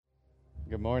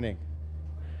Good morning.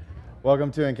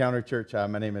 Welcome to Encounter Church.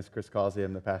 My name is Chris Causey.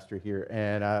 I'm the pastor here,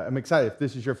 and I'm excited. If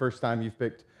this is your first time, you've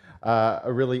picked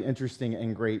a really interesting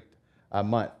and great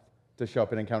month to show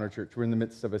up at Encounter Church. We're in the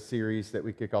midst of a series that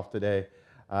we kick off today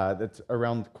that's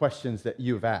around questions that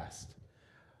you've asked.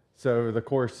 So over the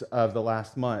course of the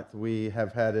last month, we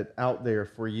have had it out there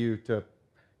for you to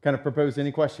kind of propose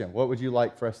any question. What would you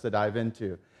like for us to dive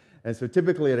into? And so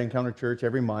typically at Encounter Church,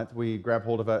 every month, we grab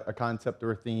hold of a concept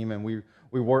or a theme, and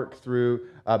we work through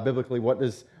biblically what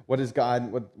is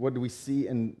God, what do we see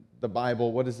in the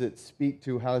Bible, what does it speak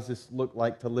to, how does this look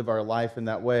like to live our life in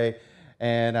that way?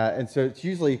 And so it's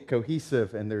usually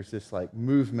cohesive, and there's this like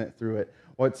movement through it.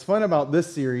 What's fun about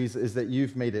this series is that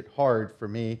you've made it hard for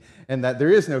me, and that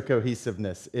there is no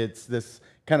cohesiveness. It's this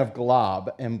kind of glob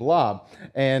and blob.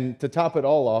 And to top it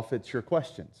all off, it's your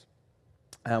questions.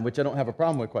 Which I don't have a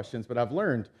problem with questions, but I've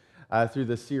learned through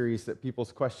this series that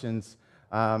people's questions,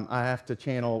 I have to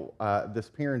channel this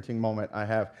parenting moment I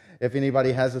have. If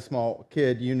anybody has a small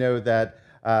kid, you know that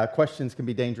questions can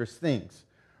be dangerous things,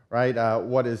 right?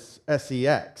 What is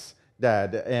sex,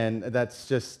 Dad? And that's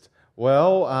just,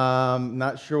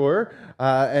 not sure.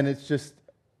 And it's just,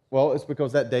 it's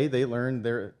because that day they learned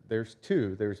there's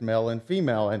two. There's male and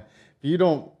female. And if you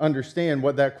don't understand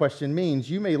what that question means,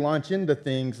 you may launch into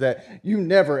things that you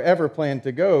never, ever planned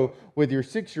to go with your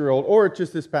 6-year-old. Or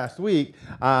just this past week,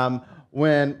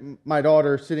 when my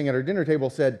daughter sitting at her dinner table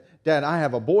said, "Dad, I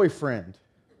have a boyfriend."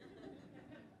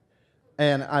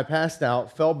 And I passed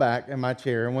out, fell back in my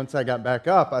chair, and once I got back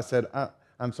up, I said,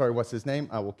 "I'm sorry, what's his name?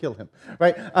 I will kill him."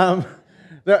 Right?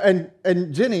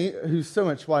 And Jenny, who's so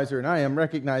much wiser than I am,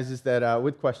 recognizes that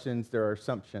with questions there are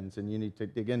assumptions, and you need to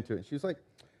dig into it. She's like,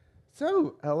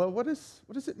 "So, Ella, what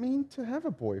does it mean to have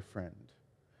a boyfriend?"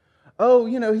 "Oh,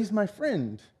 he's my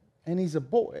friend, and he's a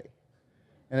boy."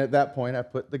 And at that point, I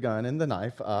put the gun and the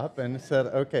knife up and said,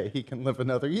 "Okay, he can live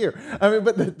another year."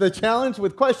 But the challenge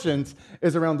with questions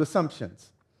is around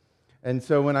assumptions. And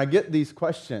so when I get these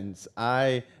questions,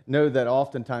 I know that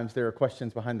oftentimes there are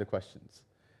questions behind the questions.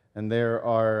 And there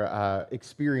are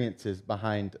experiences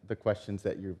behind the questions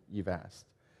that you've asked.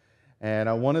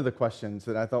 And one of the questions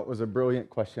that I thought was a brilliant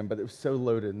question, but it was so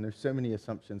loaded, and there's so many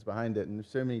assumptions behind it, and there's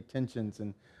so many tensions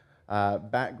and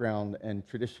background and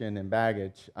tradition and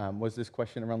baggage, was this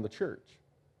question around the church.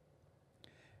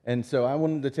 And so I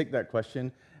wanted to take that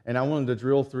question, and I wanted to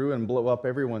drill through and blow up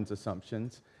everyone's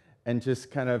assumptions, and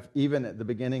just kind of, even at the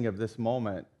beginning of this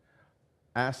moment,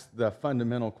 ask the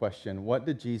fundamental question: what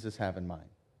did Jesus have in mind?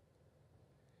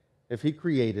 If he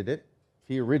created it, if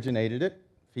he originated it,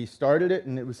 if he started it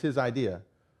and it was his idea,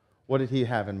 what did he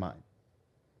have in mind?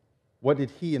 What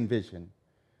did he envision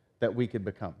that we could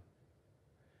become?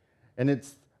 And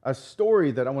it's a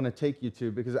story that I want to take you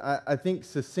to, because I think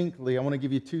succinctly, I want to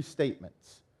give you two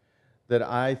statements that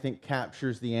I think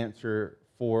captures the answer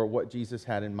for what Jesus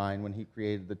had in mind when he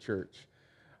created the church.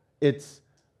 It's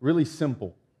really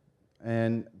simple.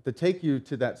 And to take you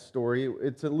to that story,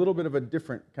 it's a little bit of a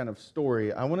different kind of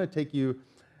story. I want to take you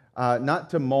not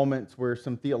to moments where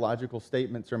some theological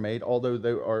statements are made, although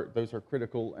those are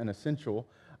critical and essential.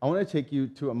 I want to take you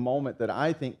to a moment that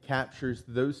I think captures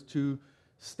those two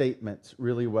statements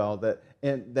really well,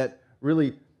 that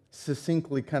really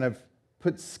succinctly kind of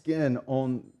puts skin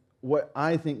on what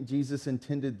I think Jesus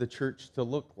intended the church to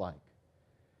look like.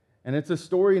 And it's a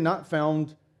story not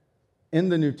found in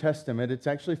the New Testament. It's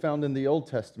actually found in the Old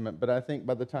Testament, but I think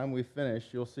by the time we finish,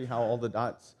 you'll see how all the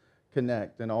dots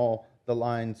connect and all the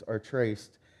lines are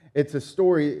traced. It's a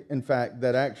story, in fact,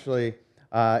 that actually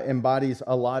embodies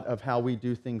a lot of how we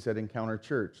do things at Encounter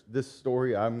Church. This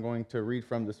story I'm going to read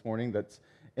from this morning, that's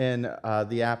in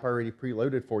the app already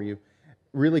preloaded for you,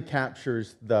 really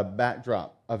captures the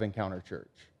backdrop of Encounter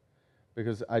Church.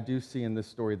 Because I do see in this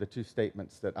story the two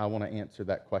statements that I want to answer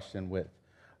that question with.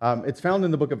 It's found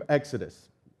in the book of Exodus.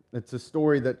 It's a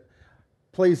story that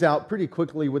plays out pretty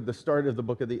quickly with the start of the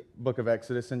book of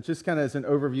Exodus. And just kind of as an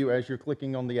overview, as you're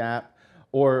clicking on the app,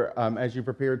 or as you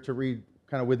prepare to read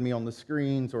kind of with me on the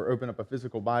screens or open up a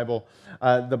physical Bible,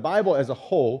 the Bible as a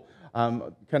whole,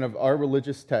 kind of our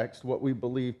religious text, what we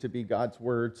believe to be God's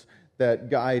words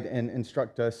that guide and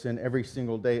instruct us in every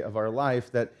single day of our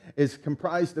life, that is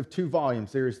comprised of two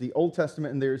volumes. There's the Old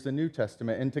Testament and there's the New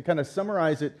Testament. And to kind of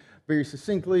summarize it very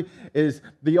succinctly, is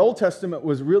the Old Testament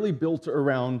was really built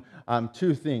around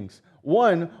two things.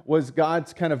 One was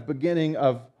God's kind of beginning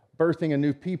of birthing a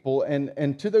new people,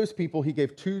 and to those people he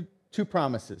gave two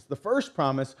promises. The first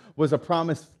promise was a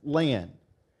promised land,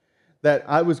 that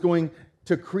I was going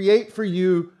to create for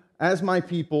you as my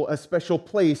people a special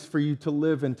place for you to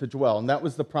live and to dwell. And that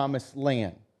was the promised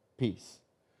land piece.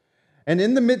 And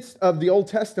in the midst of the Old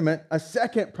Testament, a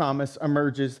second promise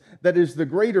emerges that is the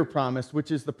greater promise,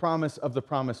 which is the promise of the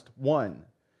promised one.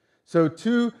 So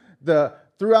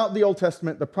throughout the Old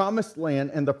Testament, the promised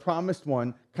land and the promised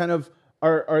one kind of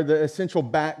are the essential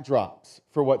backdrops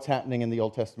for what's happening in the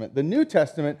Old Testament. The New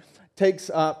Testament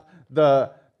takes up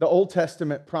the Old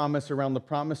Testament promise around the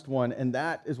promised one, and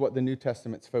that is what the New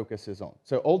Testament's focus is on.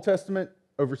 So Old Testament,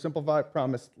 oversimplified,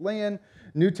 promised land.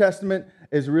 New Testament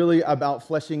is really about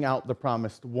fleshing out the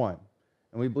promised one,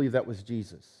 and we believe that was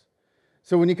Jesus.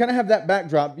 So when you kind of have that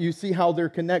backdrop, you see how they're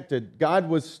connected. God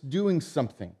was doing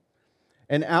something.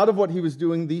 And out of what he was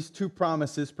doing, these two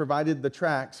promises provided the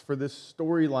tracks for this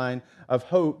storyline of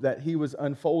hope that he was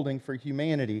unfolding for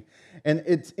humanity. And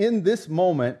it's in this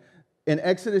moment, in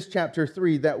Exodus chapter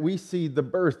 3, that we see the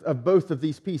birth of both of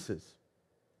these pieces.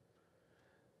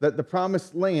 That the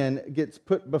promised land gets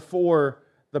put before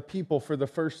the people for the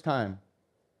first time.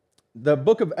 The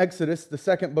book of Exodus, the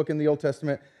second book in the Old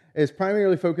Testament, is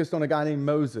primarily focused on a guy named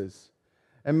Moses.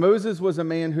 And Moses was a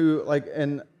man who, like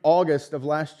in August of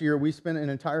last year, we spent an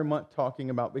entire month talking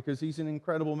about because he's an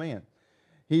incredible man.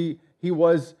 He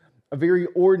was a very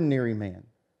ordinary man.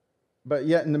 But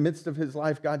yet in the midst of his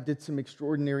life, God did some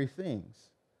extraordinary things.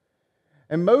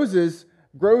 And Moses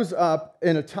grows up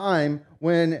in a time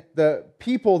when the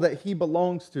people that he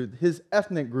belongs to, his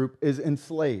ethnic group, is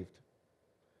enslaved.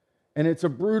 And it's a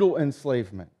brutal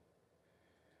enslavement.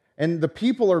 And the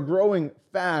people are growing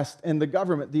fast, and the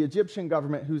government, the Egyptian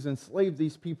government who's enslaved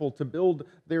these people to build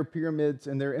their pyramids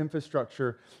and their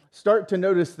infrastructure, start to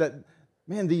notice that,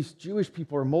 man, these Jewish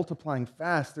people are multiplying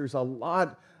fast. There's a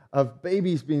lot of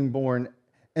babies being born,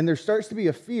 and there starts to be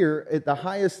a fear at the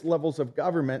highest levels of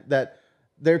government that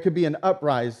there could be an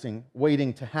uprising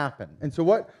waiting to happen. And so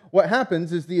what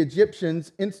happens is the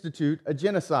Egyptians institute a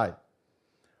genocide.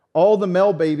 All the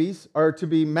male babies are to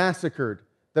be massacred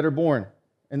that are born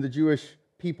in the Jewish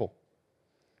people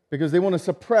because they want to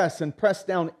suppress and press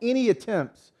down any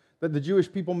attempts that the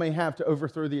Jewish people may have to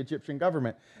overthrow the Egyptian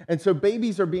government. And so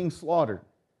babies are being slaughtered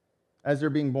as they're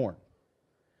being born.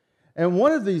 And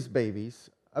one of these babies,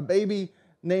 a baby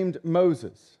named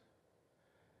Moses,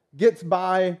 gets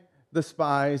by the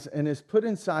spies and is put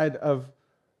inside of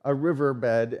a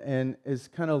riverbed and is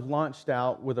kind of launched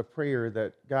out with a prayer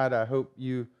that, God, I hope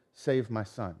you save my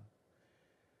son.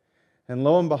 And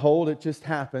lo and behold, it just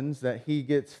happens that he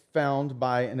gets found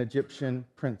by an Egyptian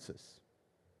princess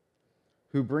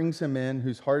who brings him in,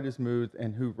 whose heart is moved,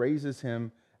 and who raises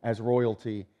him as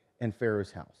royalty in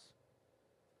Pharaoh's house.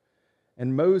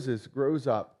 And Moses grows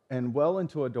up, and well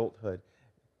into adulthood,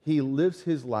 he lives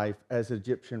his life as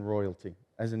Egyptian royalty,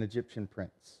 as an Egyptian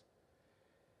prince.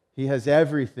 He has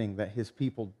everything that his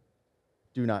people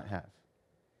do not have.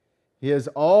 He has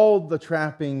all the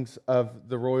trappings of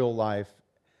the royal life,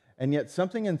 and yet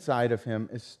something inside of him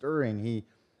is stirring.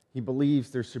 He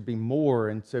believes there should be more,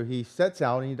 and so he sets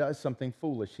out and he does something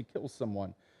foolish. He kills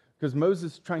someone because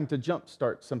Moses is trying to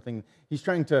jumpstart something. He's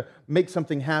trying to make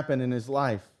something happen in his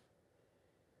life.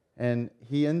 And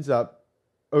he ends up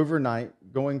overnight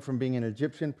going from being an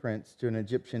Egyptian prince to an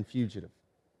Egyptian fugitive.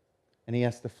 And he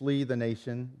has to flee the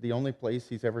nation, the only place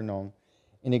he's ever known.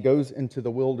 And he goes into the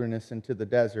wilderness, into the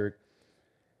desert.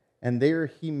 And there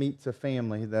he meets a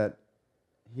family that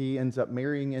he ends up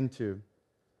marrying into,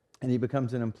 and he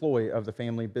becomes an employee of the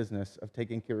family business of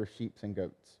taking care of sheep and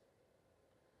goats.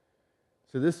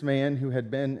 So this man who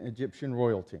had been Egyptian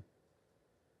royalty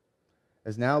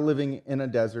is now living in a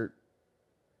desert,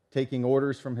 taking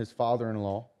orders from his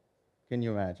father-in-law. Can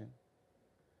you imagine?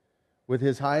 With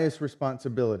his highest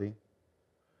responsibility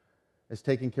is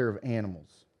taking care of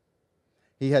animals.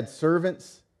 He had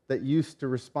servants that used to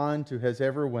respond to his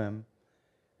every whim,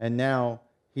 and now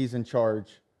he's in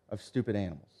charge of stupid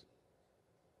animals.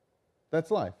 That's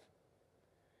life.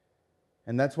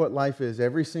 And that's what life is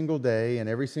every single day, and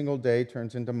every single day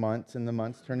turns into months, and the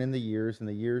months turn into years, and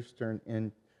the years turn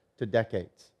into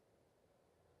decades.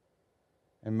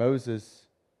 And Moses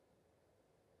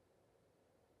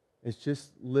is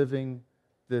just living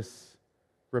this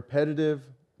repetitive,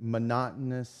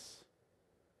 monotonous,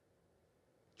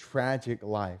 tragic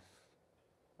life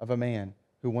of a man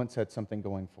who once had something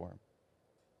going for him,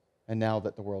 and now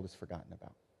that the world has forgotten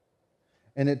about.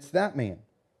 And it's that man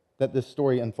that this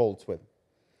story unfolds with.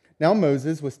 Now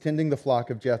Moses was tending the flock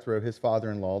of Jethro, his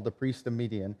father-in-law, the priest of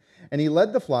Midian, and he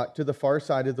led the flock to the far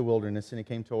side of the wilderness, and he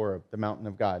came to Horeb, the mountain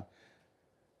of God.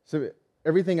 So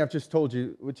everything I've just told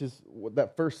you, which is what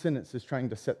that first sentence is trying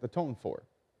to set the tone for.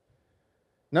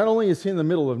 Not only is he in the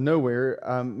middle of nowhere,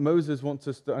 Moses wants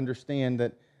us to understand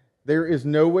that there is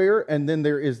nowhere, and then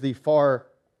there is the far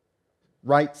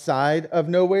right side of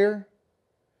nowhere.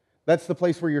 That's the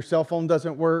place where your cell phone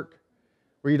doesn't work,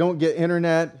 where you don't get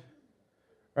internet,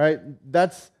 right?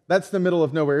 That's the middle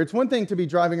of nowhere. It's one thing to be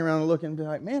driving around and looking and be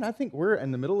like, man, I think we're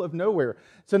in the middle of nowhere.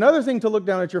 It's another thing to look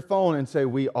down at your phone and say,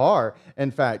 we are,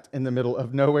 in fact, in the middle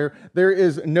of nowhere. There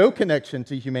is no connection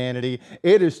to humanity.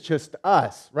 It is just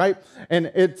us, right?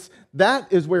 And that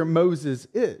is where Moses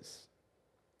is.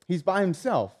 He's by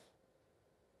himself.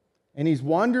 And he's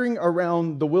wandering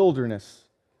around the wilderness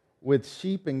with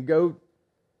sheep and goat.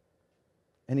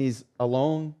 And he's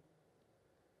alone.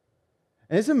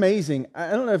 And it's amazing.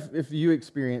 I don't know if you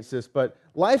experience this, but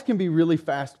life can be really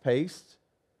fast-paced.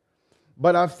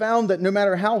 But I've found that no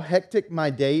matter how hectic my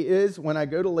day is, when I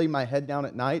go to lay my head down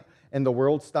at night and the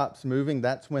world stops moving,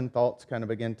 that's when thoughts kind of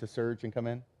begin to surge and come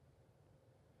in.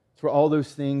 It's where all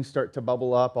those things start to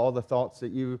bubble up, all the thoughts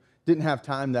that you didn't have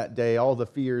time that day, all the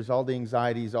fears, all the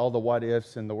anxieties, all the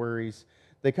what-ifs and the worries.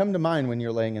 They come to mind when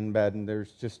you're laying in bed and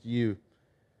there's just you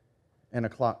and a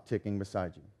clock ticking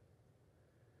beside you.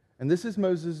 And this is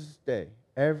Moses' day,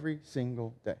 every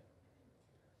single day.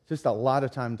 Just a lot of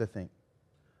time to think,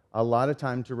 a lot of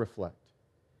time to reflect.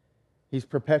 He's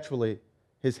perpetually,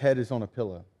 his head is on a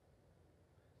pillow,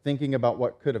 thinking about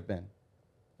what could have been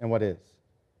and what is.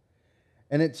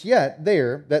 And it's yet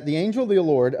there that the angel of the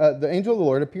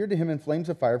Lord appeared to him in flames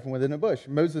of fire from within a bush.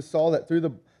 Moses saw that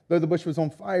though the bush was on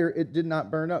fire, it did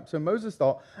not burn up. So Moses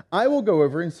thought, I will go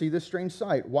over and see this strange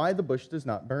sight, why the bush does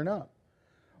not burn up.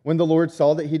 When the Lord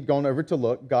saw that he'd gone over to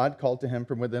look, God called to him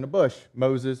from within a bush,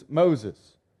 Moses, Moses.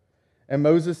 And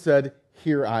Moses said,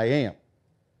 here I am.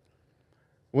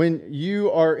 When you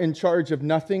are in charge of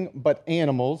nothing but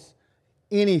animals,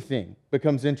 anything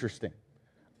becomes interesting.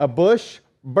 A bush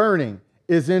burning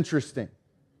is interesting.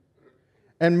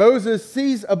 And Moses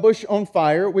sees a bush on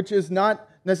fire, which is not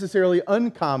necessarily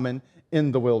uncommon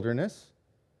in the wilderness.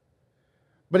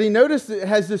 But he noticed it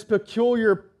has this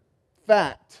peculiar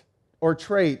fact or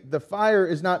trait. The fire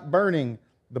is not burning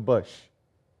the bush.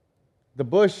 The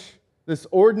bush, this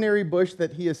ordinary bush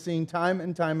that he has seen time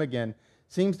and time again,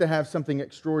 seems to have something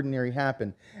extraordinary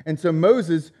happen. And so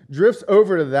Moses drifts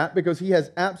over to that because he has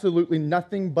absolutely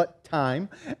nothing but time.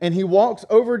 And he walks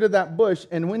over to that bush,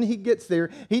 and when he gets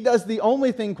there, he does the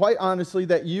only thing, quite honestly,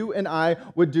 that you and I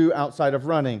would do outside of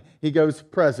running. He goes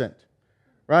present.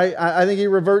 Right? I think he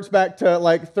reverts back to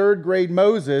like third grade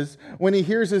Moses when he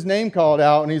hears his name called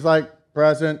out and he's like,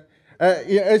 present.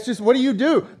 It's just, what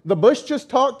do? The bush just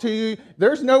talked to you.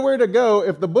 There's nowhere to go.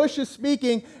 If the bush is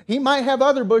speaking, he might have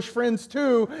other bush friends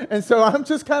too. And so I'm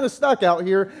just kind of stuck out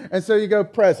here. And so you go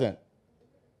present.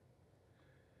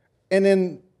 And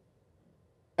then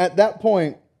at that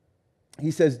point,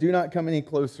 he says, do not come any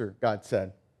closer, God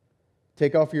said.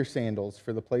 Take off your sandals,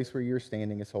 for the place where you're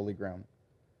standing is holy ground.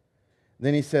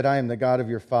 Then he said, I am the God of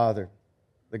your father,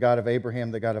 the God of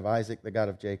Abraham, the God of Isaac, the God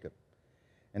of Jacob.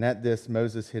 And at this,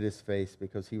 Moses hid his face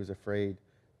because he was afraid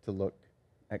to look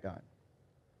at God.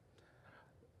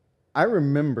 I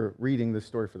remember reading this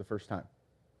story for the first time.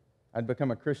 I'd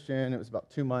become a Christian. It was about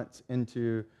 2 months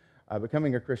into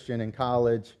becoming a Christian in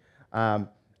college. And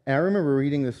I remember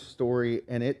reading this story,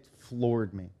 and it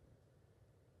floored me.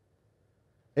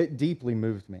 It deeply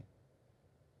moved me.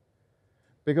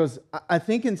 Because I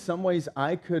think in some ways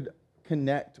I could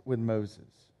connect with Moses.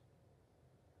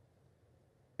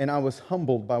 And I was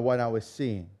humbled by what I was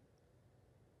seeing.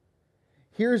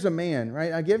 Here's a man,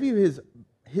 right? I gave you his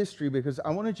history because I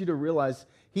wanted you to realize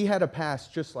he had a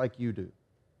past just like you do.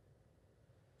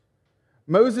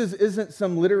 Moses isn't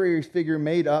some literary figure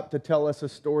made up to tell us a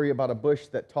story about a bush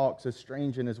that talks, as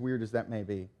strange and as weird as that may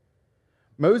be.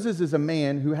 Moses is a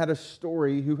man who had a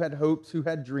story, who had hopes, who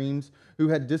had dreams, who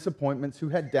had disappointments, who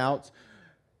had doubts,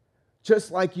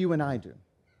 just like you and I do.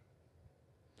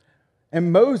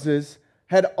 And Moses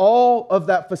had all of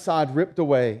that facade ripped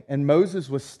away, and Moses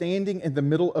was standing in the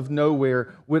middle of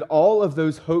nowhere with all of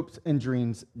those hopes and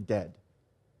dreams dead.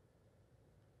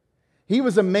 He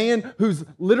was a man whose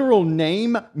literal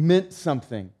name meant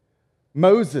something.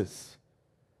 Moses.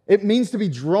 It means to be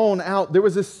drawn out. There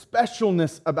was a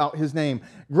specialness about his name.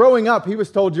 Growing up, he was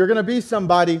told, you're going to be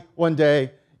somebody one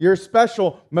day. You're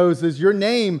special, Moses. Your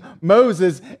name,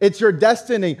 Moses. It's your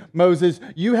destiny, Moses.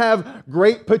 You have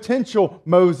great potential,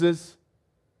 Moses.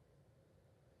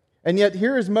 And yet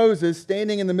here is Moses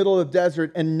standing in the middle of the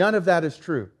desert, and none of that is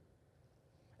true.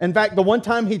 In fact, the one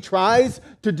time he tries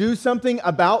to do something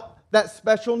about that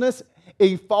specialness,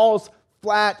 he falls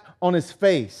flat on his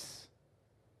face.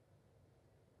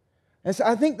 And so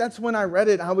I think that's when I read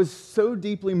it, I was so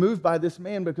deeply moved by this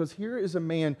man, because here is a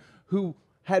man who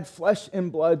had flesh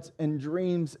and blood and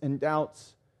dreams and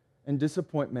doubts and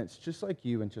disappointments just like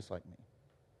you and just like me.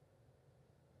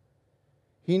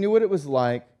 He knew what it was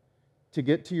like to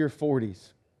get to your 40s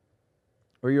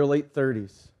or your late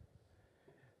 30s,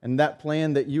 and that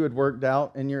plan that you had worked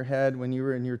out in your head when you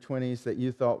were in your 20s that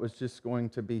you thought was just going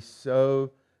to be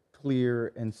so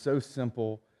clear and so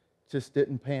simple just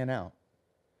didn't pan out.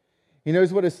 He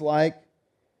knows what it's like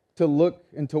to look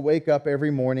and to wake up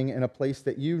every morning in a place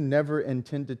that you never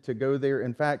intended to go there.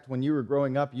 In fact, when you were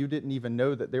growing up, you didn't even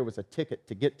know that there was a ticket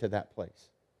to get to that place.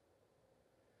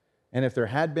 And if there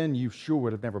had been, you sure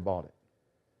would have never bought it.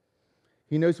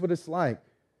 He knows what it's like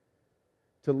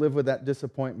to live with that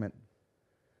disappointment,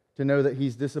 to know that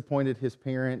he's disappointed his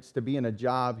parents, to be in a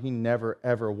job he never,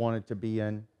 ever wanted to be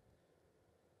in.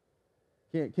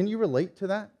 Can you relate to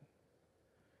that?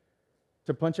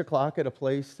 To punch a clock at a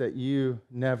place that you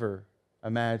never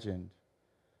imagined,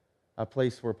 a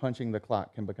place where punching the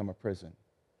clock can become a prison.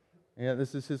 Yeah,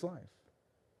 this is his life.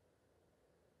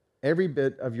 Every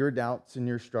bit of your doubts and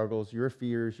your struggles, your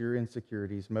fears, your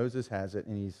insecurities, Moses has it,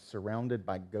 and he's surrounded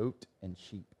by goat and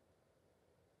sheep.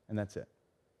 And that's it.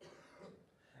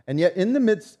 And yet, in the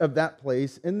midst of that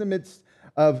place, in the midst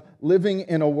of living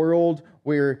in a world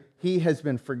where he has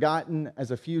been forgotten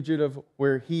as a fugitive,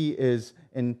 where he is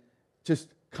just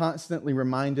constantly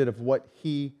reminded of what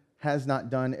he has not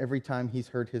done every time he's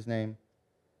heard his name,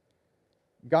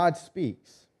 God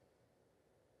speaks.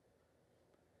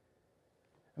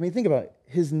 I mean, think about it.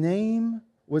 His name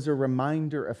was a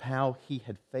reminder of how he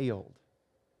had failed.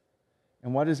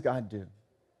 And what does God do?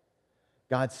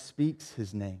 God speaks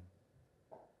his name.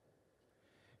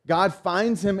 God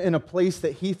finds him in a place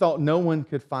that he thought no one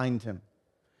could find him.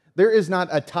 There is not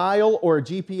a tile or a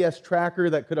GPS tracker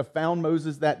that could have found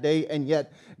Moses that day, and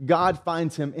yet God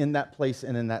finds him in that place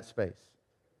and in that space.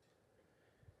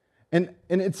 And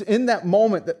it's in that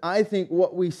moment that I think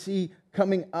what we see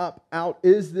coming out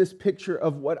is this picture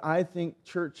of what I think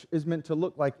church is meant to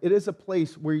look like. It is a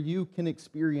place where you can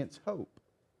experience hope.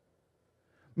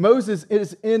 Moses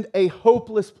is in a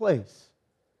hopeless place.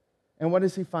 And what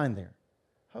does he find there?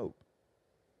 Hope.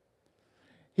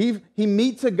 He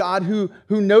meets a God who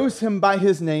knows him by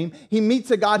his name. He meets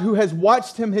a God who has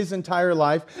watched him his entire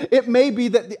life. It may be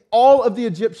that all of the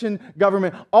Egyptian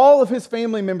government, all of his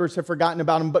family members have forgotten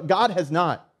about him, but God has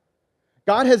not.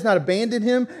 God has not abandoned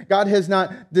him. God has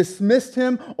not dismissed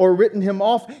him or written him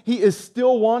off. He is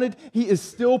still wanted. He is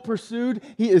still pursued.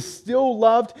 He is still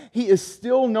loved. He is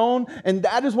still known. And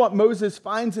that is what Moses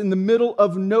finds in the middle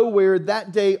of nowhere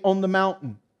that day on the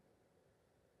mountain.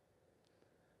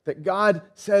 That God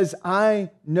says, I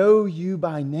know you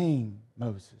by name,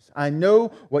 Moses. I know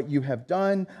what you have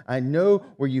done. I know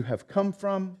where you have come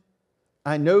from.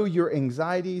 I know your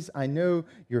anxieties. I know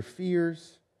your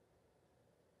fears.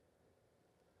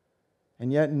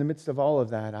 And yet, in the midst of all of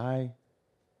that, I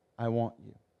want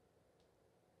you.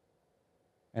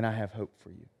 And I have hope for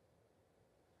you.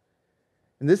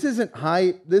 And this isn't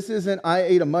I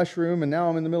ate a mushroom and now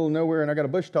I'm in the middle of nowhere and I got a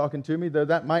bush talking to me, though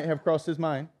that might have crossed his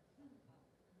mind.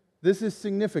 This is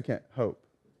significant hope.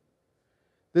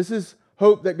 This is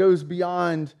hope that goes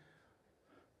beyond,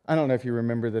 I don't know if you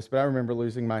remember this, but I remember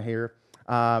losing my hair.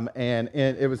 And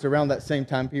it was around that same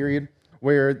time period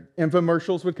where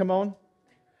infomercials would come on.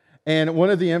 And one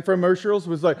of the infomercials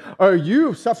was like, are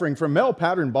you suffering from male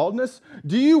pattern baldness?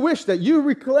 Do you wish that you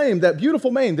reclaimed that beautiful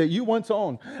mane that you once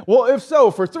owned? Well, if so,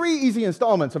 for 3 easy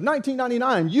installments of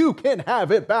 $19.99, you can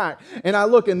have it back. And I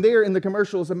look, and there in the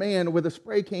commercial is a man with a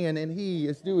spray can, and he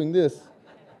is doing this.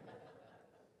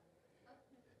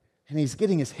 And he's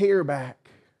getting his hair back.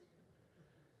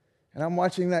 And I'm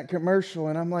watching that commercial,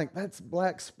 and I'm like, that's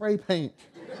black spray paint.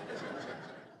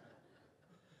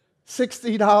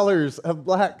 $60 of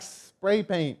black spray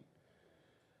paint.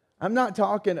 I'm not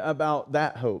talking about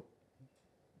that hope.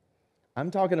 I'm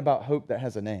talking about hope that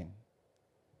has a name.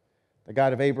 The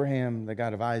God of Abraham, the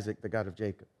God of Isaac, the God of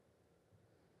Jacob.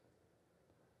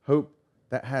 Hope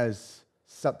that has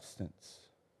substance.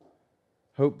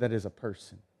 Hope that is a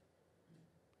person.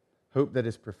 Hope that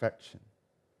is perfection.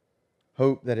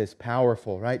 Hope that is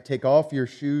powerful, right? Take off your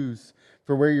shoes,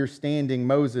 for where you're standing,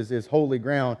 Moses, is holy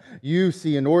ground. You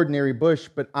see an ordinary bush,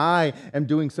 but I am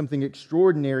doing something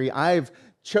extraordinary. I've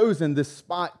chosen this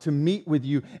spot to meet with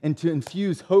you and to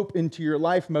infuse hope into your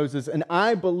life, Moses. And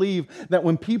I believe that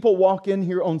when people walk in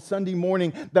here on Sunday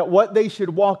morning, that what they should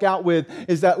walk out with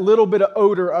is that little bit of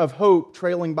odor of hope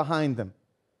trailing behind them.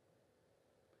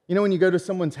 You know when you go to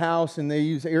someone's house and they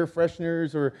use air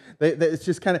fresheners or it's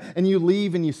just kind of, and you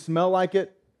leave and you smell like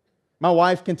it? My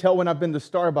wife can tell when I've been to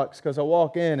Starbucks because I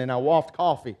walk in and I waft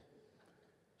coffee.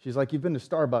 She's like, you've been to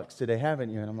Starbucks today,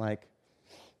 haven't you? And I'm like,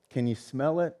 can you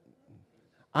smell it?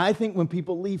 I think when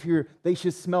people leave here, they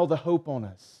should smell the hope on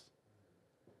us.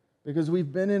 Because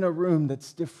we've been in a room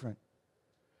that's different.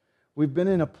 We've been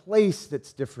in a place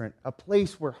that's different, a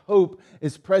place where hope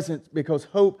is present because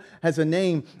hope has a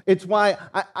name. It's why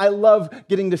I love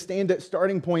getting to stand at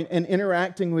Starting Point and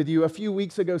interacting with you. A few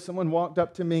weeks ago, someone walked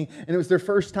up to me, and it was their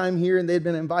first time here, and they'd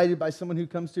been invited by someone who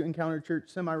comes to Encounter Church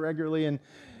semi-regularly, and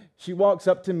she walks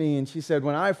up to me, and she said,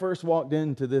 when I first walked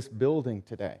into this building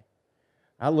today,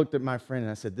 I looked at my friend,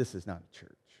 and I said, this is not a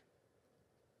church.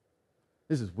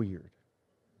 This is weird.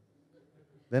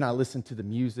 Then I listened to the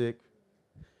music.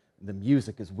 The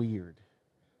music is weird.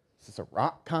 Is this a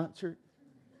rock concert?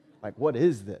 Like, what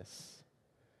is this?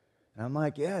 And I'm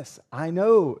like, yes, I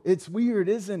know. It's weird,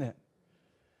 isn't it?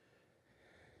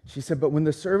 She said, but when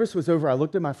the service was over, I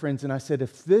looked at my friends and I said,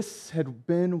 if this had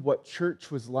been what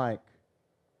church was like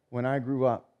when I grew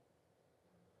up,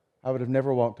 I would have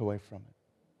never walked away from it.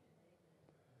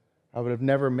 I would have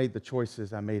never made the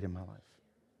choices I made in my life.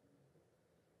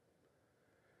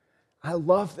 I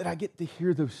love that I get to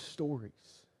hear those stories.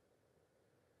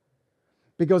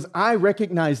 Because I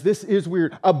recognize this is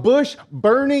weird. A bush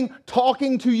burning,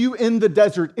 talking to you in the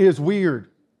desert is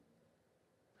weird.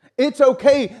 It's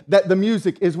okay that the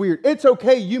music is weird. It's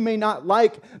okay you may not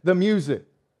like the music.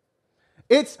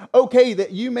 It's okay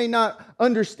that you may not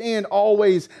understand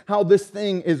always how this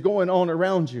thing is going on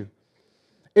around you.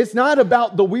 It's not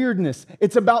about the weirdness.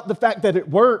 It's about the fact that it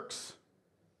works.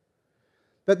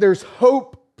 That there's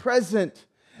hope present.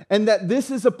 And that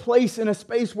this is a place and a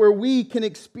space where we can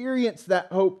experience that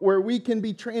hope, where we can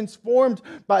be transformed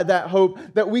by that hope,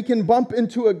 that we can bump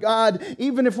into a God,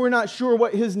 even if we're not sure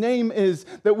what His name is,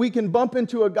 that we can bump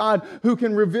into a God who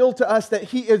can reveal to us that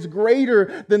He is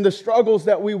greater than the struggles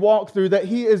that we walk through, that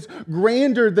He is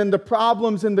grander than the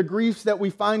problems and the griefs that we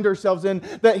find ourselves in,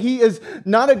 that He is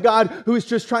not a God who is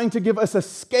just trying to give us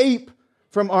escape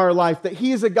from our life, that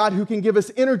He is a God who can give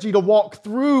us energy to walk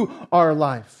through our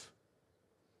life.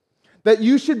 That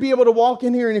you should be able to walk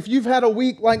in here, and if you've had a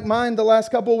week like mine the last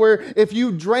couple where if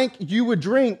you drank, you would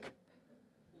drink.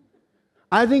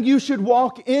 I think you should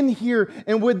walk in here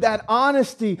and with that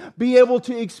honesty be able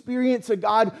to experience a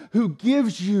God who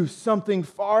gives you something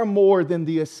far more than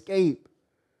the escape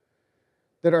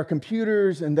that our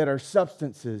computers and that our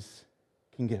substances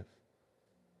can give.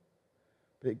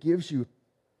 But it gives you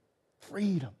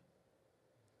freedom.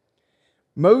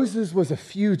 Moses was a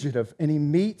fugitive, and he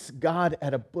meets God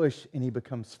at a bush, and he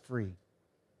becomes free.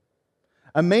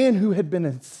 A man who had been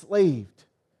enslaved,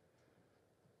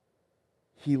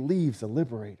 he leaves a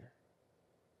liberator.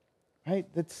 Right?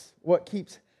 That's what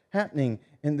keeps happening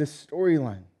in this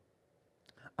storyline.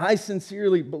 I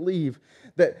sincerely believe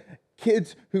that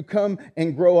kids who come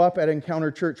and grow up at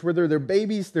Encounter Church, whether they're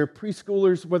babies, they're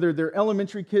preschoolers, whether they're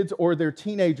elementary kids or they're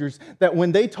teenagers, that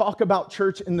when they talk about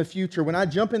church in the future, when I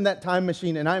jump in that time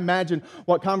machine and I imagine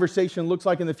what conversation looks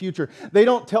like in the future, they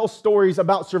don't tell stories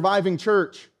about surviving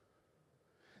church.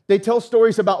 They tell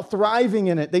stories about thriving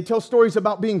in it. They tell stories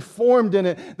about being formed in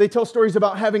it. They tell stories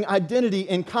about having identity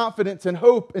and confidence and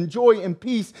hope and joy and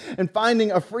peace and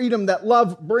finding a freedom that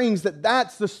love brings.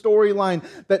 That's the storyline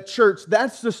that church,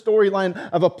 that's the storyline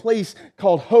of a place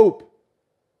called hope,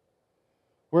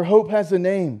 where hope has a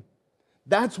name.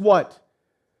 That's what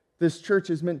this church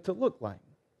is meant to look like.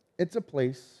 It's a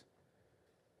place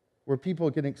where people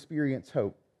can experience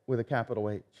hope with a capital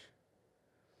H.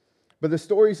 But the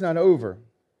story's not over.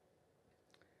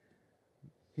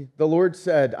 The Lord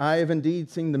said, I have indeed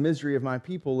seen the misery of my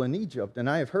people in Egypt, and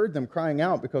I have heard them crying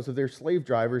out because of their slave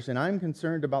drivers, and I am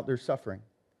concerned about their suffering.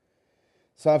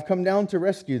 So I've come down to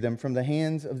rescue them from the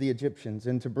hands of the Egyptians,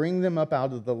 and to bring them up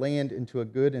out of the land into a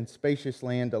good and spacious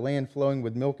land, a land flowing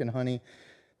with milk and honey,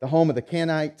 the home of the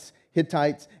Canaanites,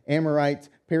 Hittites, Amorites,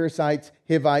 Perizzites,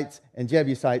 Hivites, and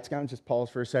Jebusites. Can I just pause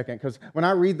for a second? Because when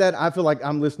I read that, I feel like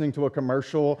I'm listening to a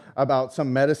commercial about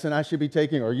some medicine I should be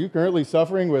taking. Are you currently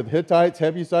suffering with Hittites,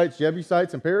 Hebusites,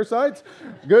 Jebusites, and Perizzites?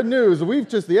 Good news. The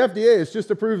FDA has just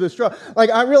approved this drug. Like,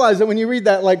 I realize that when you read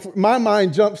that, like, my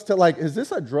mind jumps to, like, is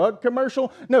this a drug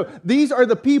commercial? No, these are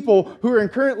the people who are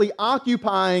currently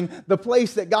occupying the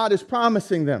place that God is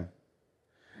promising them.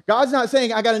 God's not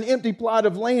saying, I got an empty plot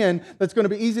of land that's going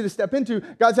to be easy to step into.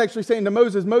 God's actually saying to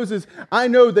Moses, Moses, I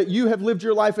know that you have lived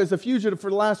your life as a fugitive for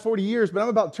the last 40 years, but I'm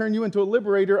about to turn you into a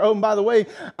liberator. Oh, and by the way,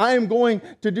 I am going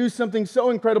to do something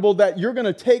so incredible that you're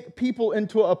going to take people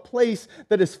into a place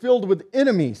that is filled with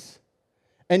enemies,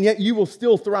 and yet you will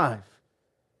still thrive.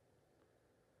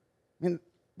 And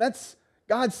that's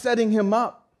God setting him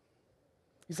up.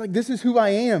 He's like, this is who I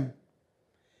am.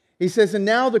 He says, and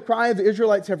now the cry of the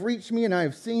Israelites have reached me, and I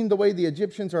have seen the way the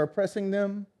Egyptians are oppressing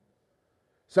them.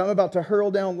 So I'm about to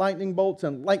hurl down lightning bolts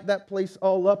and light that place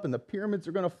all up, and the pyramids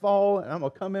are going to fall, and I'm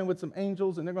going to come in with some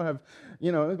angels, and they're going to have,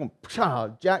 they're going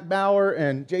to, Jack Bauer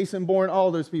and Jason Bourne, all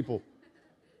those people.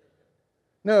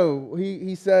 No,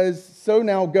 he says, so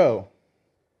now go.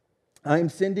 I am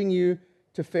sending you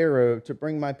to Pharaoh to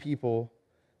bring my people,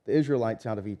 the Israelites,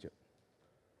 out of Egypt.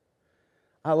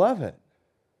 I love it.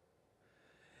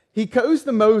 He goes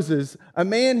to Moses, a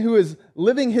man who is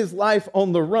living his life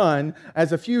on the run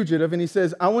as a fugitive, and he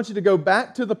says, I want you to go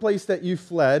back to the place that you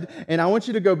fled, and I want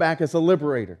you to go back as a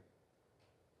liberator.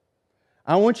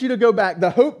 I want you to go back.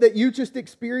 The hope that you just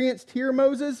experienced here,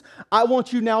 Moses, I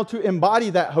want you now to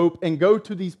embody that hope and go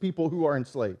to these people who are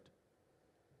enslaved.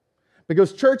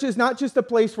 Because church is not just a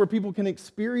place where people can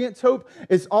experience hope,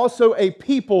 it's also a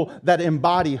people that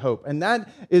embody hope. And that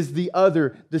is the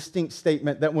other distinct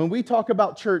statement, that when we talk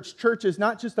about church, church is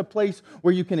not just a place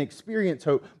where you can experience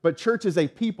hope, but church is a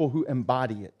people who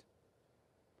embody it.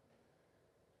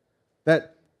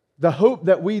 That the hope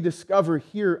that we discover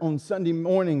here on Sunday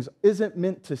mornings isn't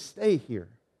meant to stay here.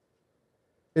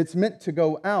 It's meant to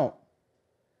go out.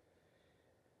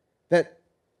 That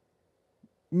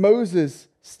Moses,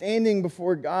 standing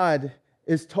before God,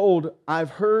 is told, I've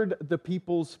heard the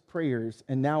people's prayers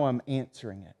and now I'm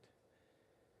answering it.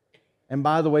 And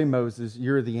by the way, Moses,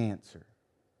 you're the answer.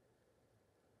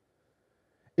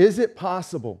 Is it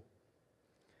possible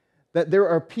that there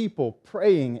are people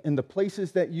praying in the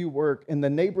places that you work, in the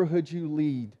neighborhoods you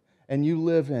lead and you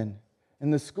live in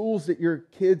the schools that your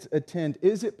kids attend?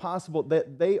 Is it possible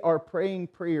that they are praying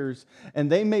prayers and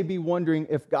they may be wondering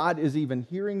if God is even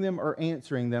hearing them or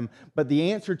answering them, but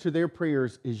the answer to their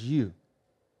prayers is you?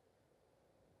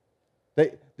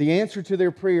 The answer to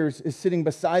their prayers is sitting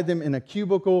beside them in a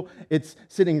cubicle. It's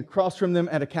sitting across from them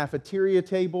at a cafeteria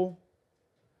table.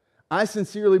 I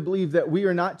sincerely believe that we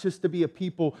are not just to be a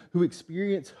people who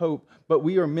experience hope, but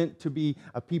we are meant to be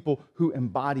a people who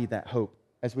embody that hope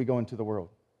as we go into the world.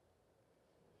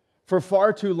 For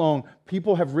far too long,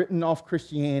 people have written off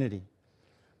Christianity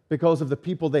because of the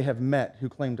people they have met who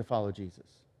claim to follow Jesus.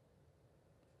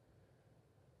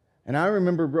 And I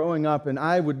remember growing up and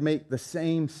I would make the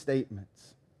same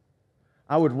statements.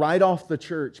 I would write off the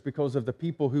church because of the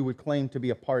people who would claim to be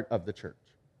a part of the church.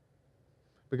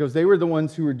 Because they were the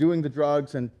ones who were doing the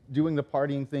drugs and doing the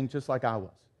partying thing just like I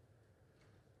was.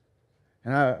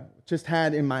 And I just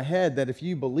had in my head that if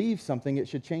you believe something, it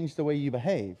should change the way you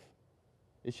behave.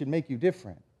 It should make you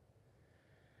different.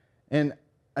 And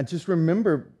I just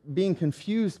remember being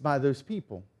confused by those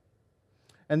people.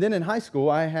 And then in high school,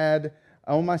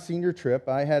 on my senior trip,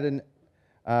 I had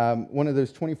one of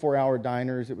those 24-hour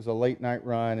diners. It was a late-night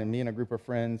run, and me and a group of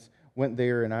friends went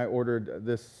there, and I ordered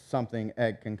this something,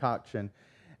 egg concoction.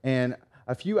 And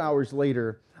a few hours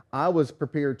later, I was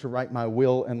prepared to write my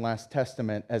will and last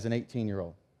testament as an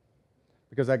 18-year-old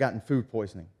because I gotten food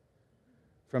poisoning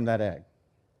from that egg.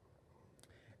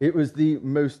 It was the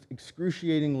most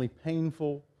excruciatingly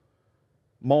painful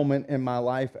moment in my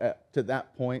life to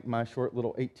that point, my short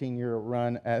little 18-year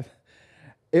run.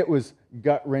 It was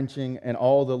gut-wrenching in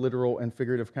all the literal and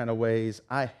figurative kind of ways.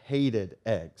 I hated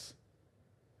eggs.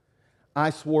 I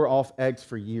swore off eggs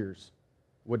for years,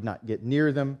 would not get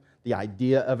near them. The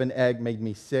idea of an egg made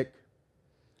me sick.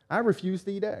 I refused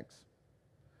to eat eggs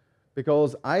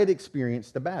because I had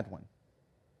experienced a bad one.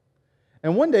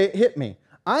 And one day it hit me.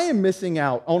 I am missing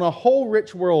out on a whole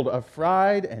rich world of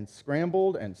fried and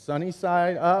scrambled and sunny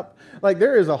side up. Like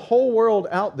there is a whole world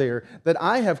out there that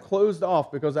I have closed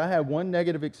off because I had one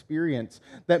negative experience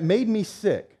that made me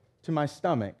sick to my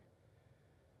stomach.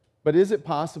 But is it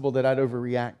possible that I'd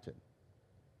overreacted?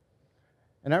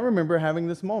 And I remember having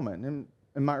this moment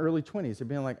in my early 20s of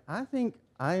being like, I think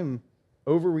I am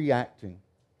overreacting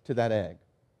to that egg.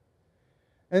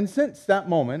 And since that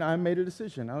moment, I made a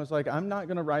decision. I was like, I'm not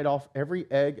going to write off every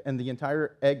egg and the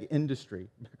entire egg industry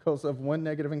because of one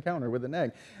negative encounter with an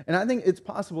egg. And I think it's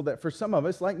possible that for some of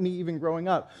us, like me even growing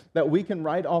up, that we can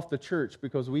write off the church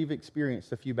because we've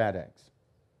experienced a few bad eggs.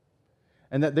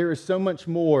 And that there is so much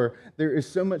more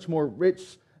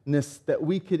richness that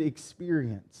we could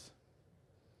experience.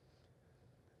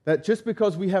 That just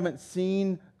because we haven't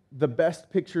seen the best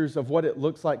pictures of what it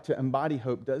looks like to embody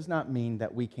hope does not mean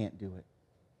that we can't do it.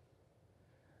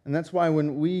 And that's why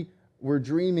when we were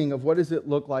dreaming of what does it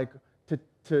look like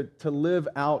to live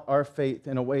out our faith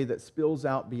in a way that spills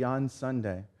out beyond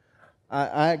Sunday,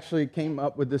 I actually came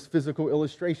up with this physical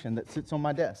illustration that sits on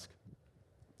my desk.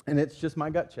 And it's just my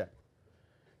gut check.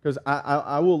 Because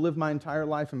I will live my entire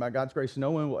life, and by God's grace, no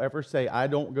one will ever say, I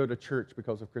don't go to church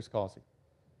because of Chris Causey.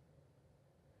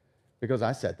 Because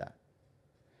I said that.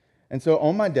 And so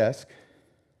on my desk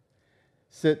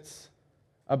sits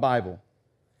a Bible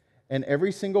And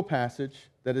every single passage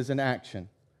that is an action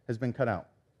has been cut out.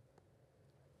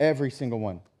 Every single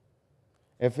one.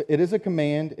 If it is a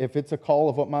command, if it's a call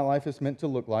of what my life is meant to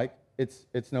look like,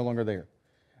 it's no longer there.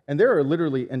 And there are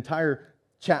literally entire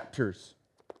chapters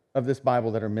of this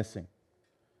Bible that are missing.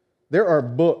 There are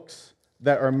books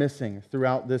that are missing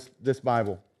throughout this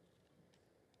Bible.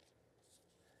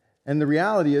 And the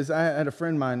reality is, I had a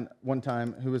friend of mine one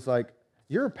time who was like,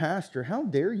 "You're a pastor, how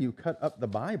dare you cut up the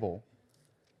Bible?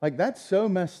 Like, that's so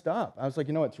messed up." I was like,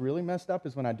 what's really messed up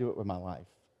is when I do it with my life.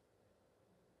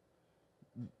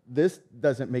 This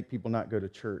doesn't make people not go to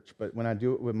church, but when I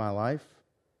do it with my life,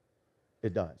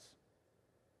 it does.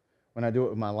 When I do it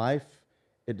with my life,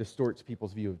 it distorts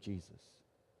people's view of Jesus.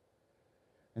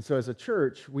 And so as a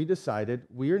church, we decided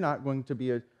we are not going to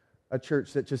be a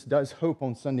church that just does hope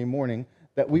on Sunday morning,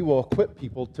 that we will equip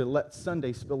people to let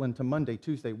Sunday spill into Monday,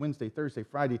 Tuesday, Wednesday, Thursday,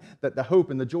 Friday, that the hope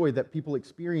and the joy that people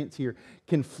experience here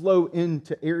can flow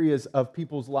into areas of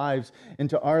people's lives,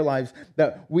 into our lives,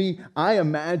 that I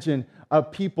imagine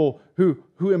of people who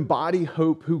embody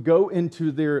hope, who go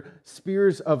into their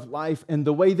spheres of life, and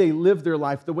the way they live their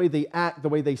life, the way they act, the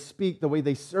way they speak, the way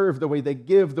they serve, the way they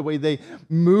give, the way they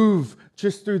move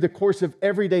just through the course of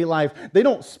everyday life. They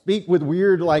don't speak with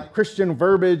weird like Christian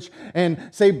verbiage and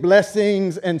say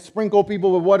blessings and sprinkle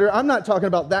people with water. I'm not talking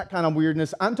about that kind of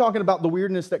weirdness. I'm talking about the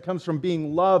weirdness that comes from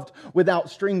being loved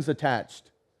without strings attached.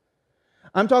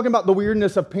 I'm talking about the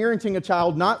weirdness of parenting a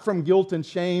child, not from guilt and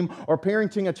shame, or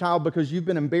parenting a child because you've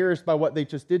been embarrassed by what they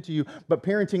just did to you, but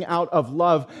parenting out of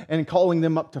love and calling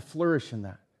them up to flourish in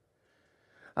that.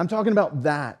 I'm talking about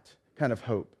that kind of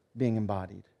hope being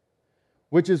embodied,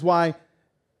 which is why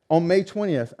on May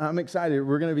 20th, I'm excited.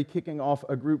 We're going to be kicking off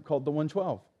a group called the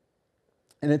 112.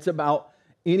 And it's about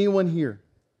anyone here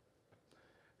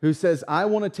who says, I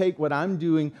want to take what I'm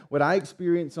doing, what I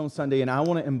experience on Sunday, and I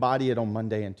want to embody it on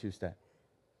Monday and Tuesday.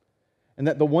 And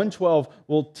that the 112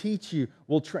 will teach you,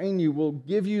 will train you, will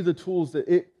give you the tools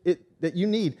that you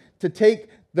need to take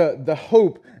the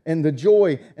hope and the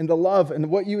joy and the love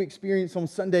and what you experience on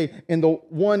Sunday in the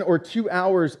 1 or 2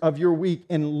 hours of your week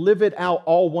and live it out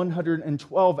all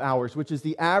 112 hours, which is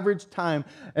the average time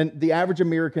and the average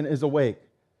American is awake.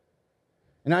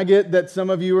 And I get that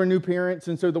some of you are new parents,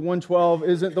 and so the 112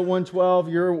 isn't the 112,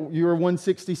 you're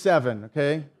 167,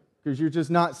 okay? Because you're just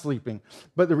not sleeping.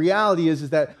 But the reality is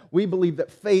that we believe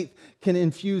that faith can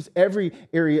infuse every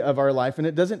area of our life, and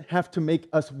it doesn't have to make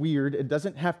us weird. It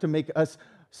doesn't have to make us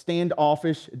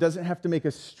standoffish. It doesn't have to make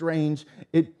us strange.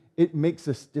 It makes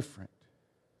us different,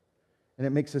 and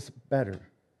it makes us better.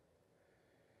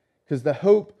 Because the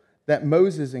hope that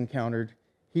Moses encountered,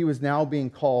 he was now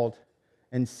being called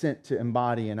and sent to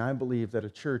embody. And I believe that a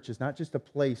church is not just a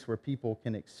place where people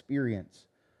can experience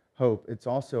hope. It's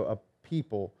also a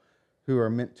people who are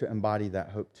meant to embody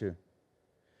that hope too.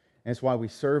 And it's why we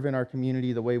serve in our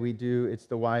community the way we do. It's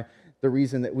the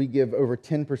reason that we give over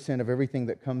 10% of everything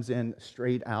that comes in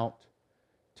straight out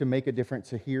to make a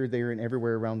difference here, there, and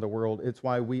everywhere around the world. It's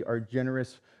why we are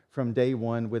generous from day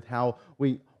one with how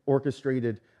we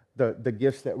orchestrated the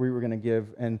gifts that we were going to give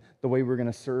and the way we're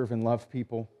going to serve and love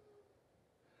people.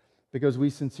 Because we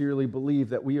sincerely believe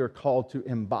that we are called to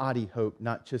embody hope,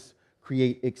 not just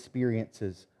create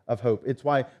experiences of hope. It's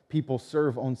why people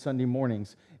serve on Sunday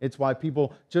mornings. It's why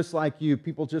people just like you,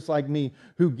 people just like me,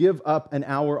 who give up an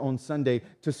hour on Sunday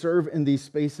to serve in these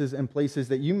spaces and places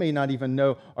that you may not even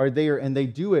know are there, and they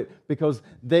do it because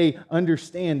they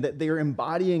understand that they are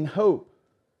embodying hope.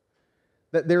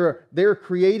 That they're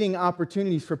creating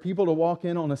opportunities for people to walk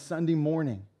in on a Sunday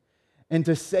morning and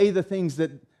to say the things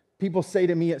that people say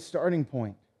to me at Starting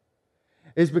Point.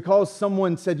 Is because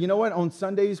someone said, you know what, on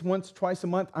Sundays, once, twice a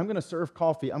month, I'm going to serve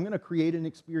coffee. I'm going to create an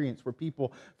experience where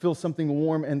people feel something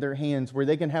warm in their hands, where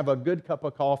they can have a good cup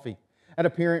of coffee. I had a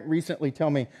parent recently tell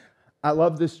me, I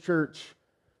love this church.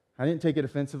 I didn't take it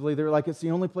offensively. They were like, it's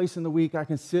the only place in the week I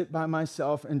can sit by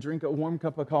myself and drink a warm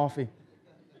cup of coffee.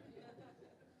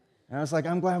 And I was like,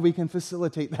 I'm glad we can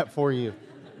facilitate that for you.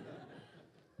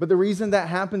 But the reason that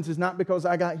happens is not because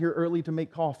I got here early to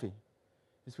make coffee.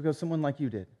 It's because someone like you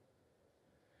did.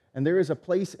 And there is a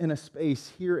place and a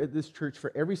space here at this church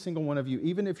for every single one of you.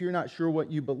 Even if you're not sure what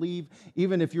you believe,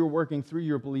 even if you're working through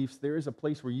your beliefs, there is a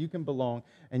place where you can belong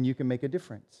and you can make a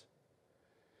difference.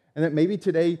 And that maybe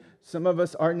today, some of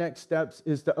us, our next steps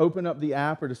is to open up the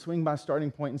app or to swing by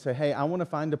Starting Point and say, hey, I want to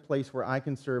find a place where I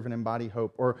can serve and embody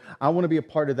hope. Or I want to be a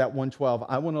part of that 112.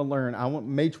 I want to learn.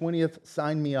 May 20th,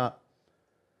 sign me up.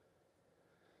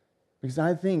 Because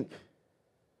I think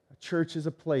church is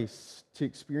a place to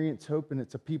experience hope, and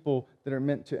it's a people that are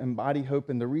meant to embody hope.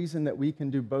 And the reason that we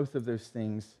can do both of those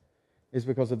things is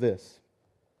because of this.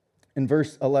 In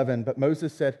verse 11, but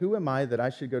Moses said, "Who am I that I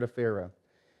should go to Pharaoh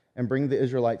and bring the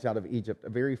Israelites out of Egypt?" A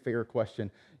very fair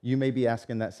question. You may be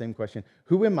asking that same question.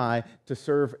 Who am I to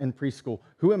serve in preschool?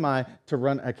 Who am I to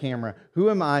run a camera? Who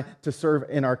am I to serve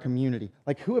in our community?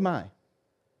 Like, who am I?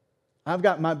 I've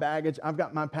got my baggage. I've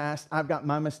got my past. I've got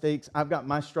my mistakes. I've got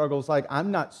my struggles. Like,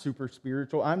 I'm not super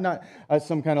spiritual. I'm not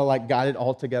some kind of like got it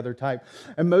all together type.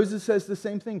 And Moses says the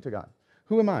same thing to God.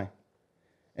 Who am I?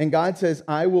 And God says,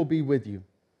 "I will be with you.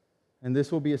 And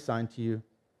this will be a sign to you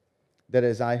that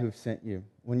as I have sent you.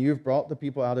 When you have brought the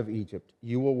people out of Egypt,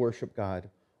 you will worship God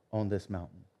on this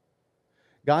mountain."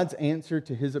 God's answer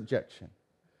to his objection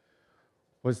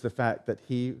was the fact that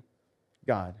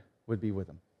God, would be with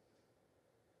him.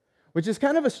 Which is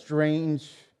kind of a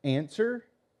strange answer.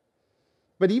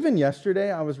 But even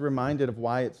yesterday, I was reminded of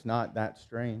why it's not that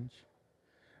strange.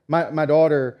 My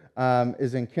daughter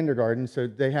is in kindergarten, so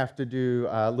they have to do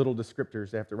little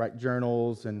descriptors. They have to write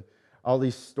journals and all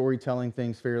these storytelling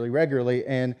things fairly regularly.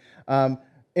 And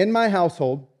in my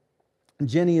household,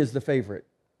 Jenny is the favorite.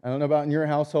 I don't know about in your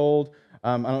household.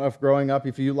 I don't know if growing up,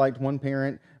 if you liked one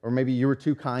parent, or maybe you were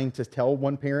too kind to tell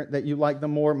one parent that you liked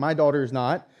them more. My daughter's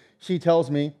not. She tells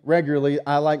me regularly,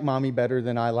 "I like mommy better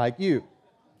than I like you."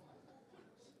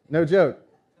 No joke.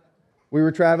 We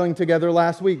were traveling together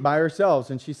last week by ourselves,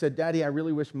 and she said, "Daddy, I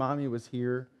really wish mommy was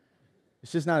here.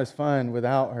 It's just not as fun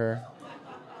without her."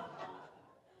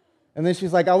 And then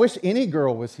she's like, "I wish any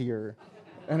girl was here."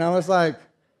 And I was like,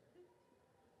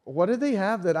 "What do they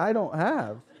have that I don't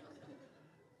have?"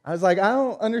 I was like, "I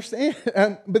don't understand."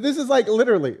 But this is like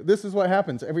literally, this is what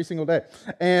happens every single day.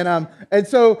 And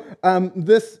so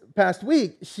this past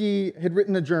week, she had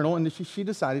written a journal, and she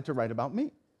decided to write about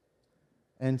me.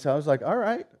 And so I was like, all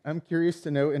right, I'm curious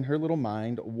to know in her little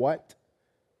mind what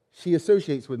she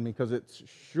associates with me, because it's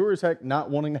sure as heck not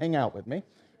wanting to hang out with me,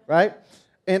 right?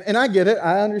 And I get it.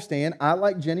 I understand. I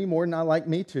like Jenny more than I like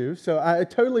me too, so I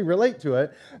totally relate to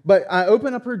it. But I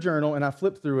open up her journal, and I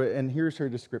flip through it, and here's her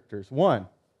descriptors. One,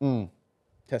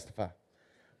 testify.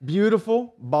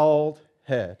 Beautiful, bald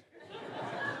head.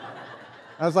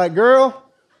 I was like, girl,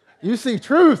 you see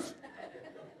truth.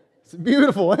 It's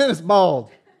beautiful, and it's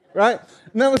bald, right?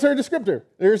 And that was her descriptor.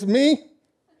 There's me.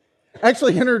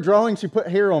 Actually, in her drawing, she put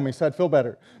hair on me, so I'd feel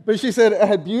better. But she said I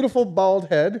had beautiful, bald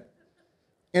head.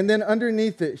 And then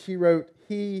underneath it, she wrote,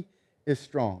 "He is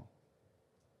strong."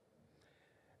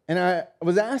 And I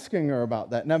was asking her about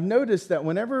that. And I've noticed that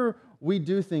whenever we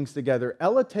do things together,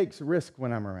 Ella takes risk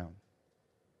when I'm around.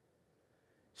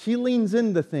 She leans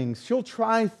into things. She'll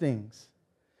try things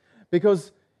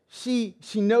because she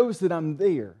knows that I'm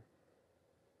there.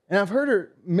 And I've heard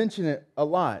her mention it a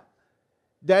lot.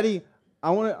 "Daddy,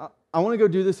 I want to go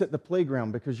do this at the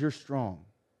playground because you're strong."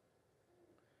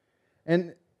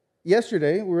 And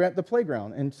yesterday, we were at the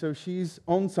playground, and so she's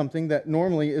on something that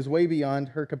normally is way beyond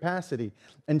her capacity.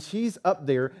 And she's up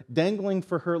there dangling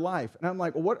for her life. And I'm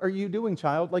like, "What are you doing,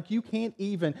 child? Like,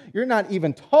 you're not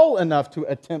even tall enough to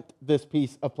attempt this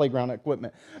piece of playground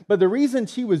equipment." But the reason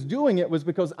she was doing it was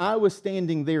because I was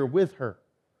standing there with her.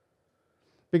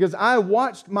 Because I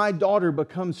watched my daughter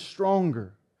become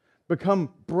stronger,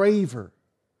 become braver.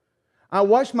 I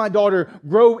watched my daughter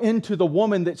grow into the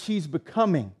woman that she's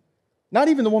becoming. Not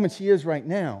even the woman she is right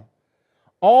now.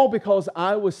 All because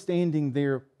I was standing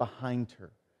there behind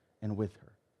her and with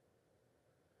her.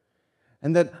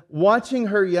 And that watching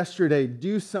her yesterday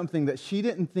do something that she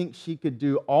didn't think she could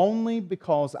do only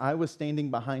because I was standing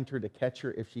behind her to catch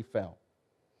her if she fell.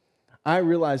 I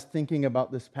realized, thinking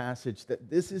about this passage, that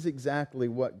this is exactly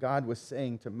what God was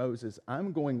saying to Moses.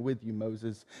 "I'm going with you,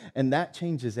 Moses." And that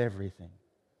changes everything.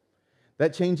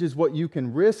 That changes what you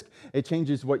can risk. It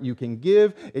changes what you can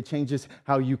give. It changes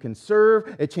how you can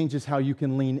serve. It changes how you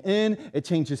can lean in. It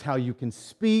changes how you can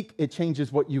speak. It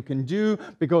changes what you can do,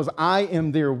 because I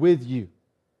am there with you.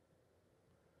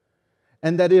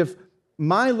 And that if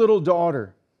my little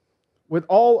daughter, with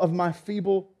all of my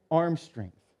feeble arm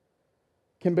strength,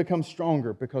 can become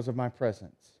stronger because of my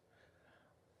presence,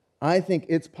 I think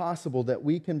it's possible that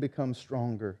we can become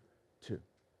stronger too.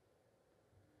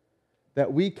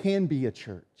 That we can be a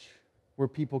church where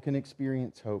people can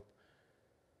experience hope,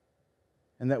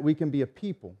 and that we can be a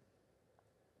people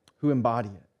who embody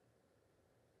it.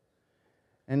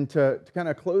 And to kind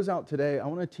of close out today, I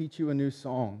want to teach you a new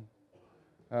song.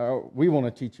 We want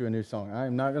to teach you a new song.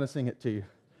 I'm not going to sing it to you.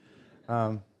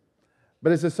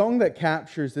 But it's a song that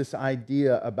captures this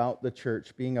idea about the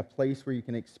church being a place where you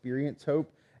can experience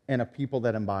hope and a people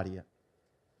that embody it.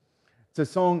 It's a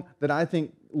song that I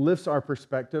think lifts our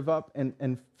perspective up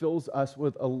and fills us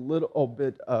with a little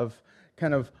bit of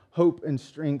kind of hope and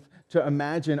strength to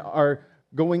imagine our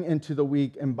going into the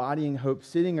week, embodying hope,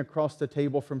 sitting across the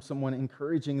table from someone,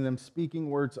 encouraging them, speaking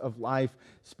words of life,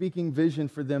 speaking vision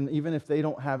for them, even if they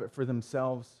don't have it for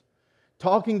themselves,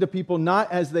 talking to people not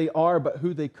as they are, but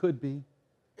who they could be,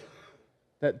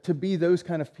 that to be those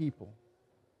kind of people.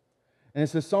 And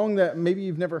it's a song that maybe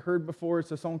you've never heard before.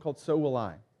 It's a song called So Will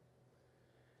I.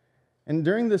 And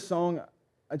during this song,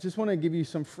 I just want to give you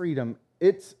some freedom.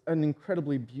 It's an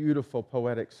incredibly beautiful,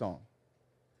 poetic song.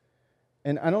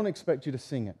 And I don't expect you to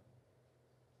sing it.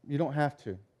 You don't have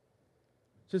to.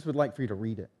 Just would like for you to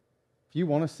read it. If you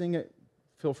want to sing it,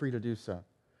 feel free to do so.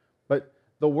 But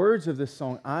the words of this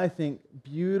song, I think,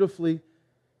 beautifully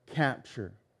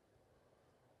capture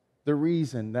the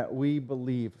reason that we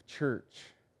believe church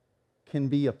can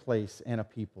be a place and a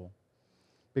people.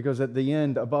 Because at the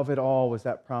end, above it all, was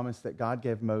that promise that God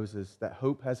gave Moses, that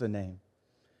hope has a name.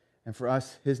 And for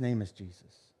us, his name is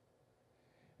Jesus.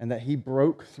 And that he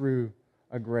broke through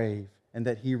a grave, and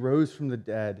that he rose from the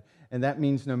dead. And that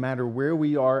means no matter where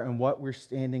we are and what we're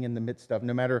standing in the midst of,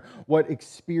 no matter what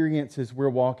experiences we're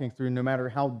walking through, no matter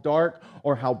how dark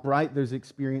or how bright those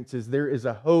experiences, there is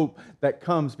a hope that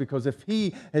comes, because if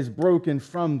he has broken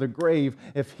from the grave,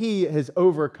 if he has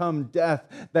overcome death,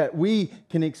 that we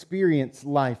can experience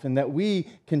life and that we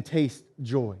can taste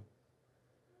joy.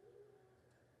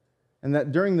 And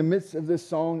that during the midst of this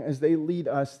song, as they lead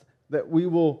us, that we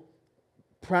will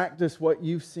practice what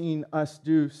you've seen us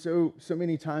do so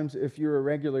many times if you're a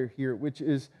regular here, which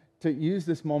is to use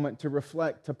this moment to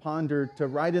reflect, to ponder, to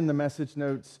write in the message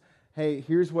notes, hey,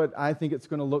 here's what I think it's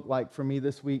going to look like for me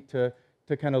this week to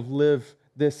kind of live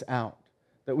this out.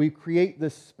 That we create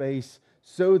this space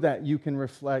so that you can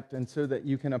reflect and so that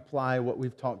you can apply what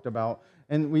we've talked about.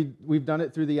 And we've done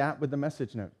it through the app with the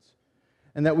message notes.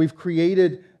 And that we've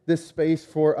created this space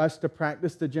for us to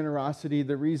practice the generosity,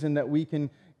 the reason that we can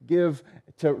give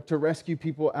to rescue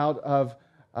people out of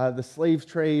the slave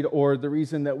trade, or the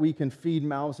reason that we can feed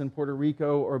mouths in Puerto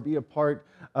Rico or be a part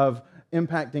of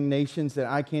impacting nations that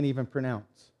I can't even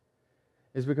pronounce,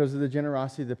 is because of the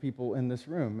generosity of the people in this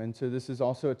room. And so this is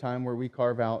also a time where we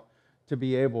carve out to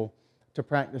be able to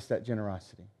practice that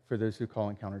generosity for those who call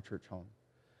Encounter Church home.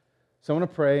 So I want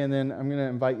to pray, and then I'm going to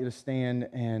invite you to stand,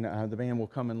 and the band will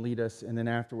come and lead us, and then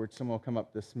afterwards someone will come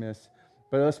up to dismiss.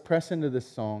 But let's press into this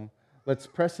song. Let's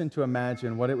press into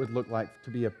imagine what it would look like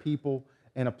to be a people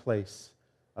and a place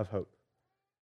of hope.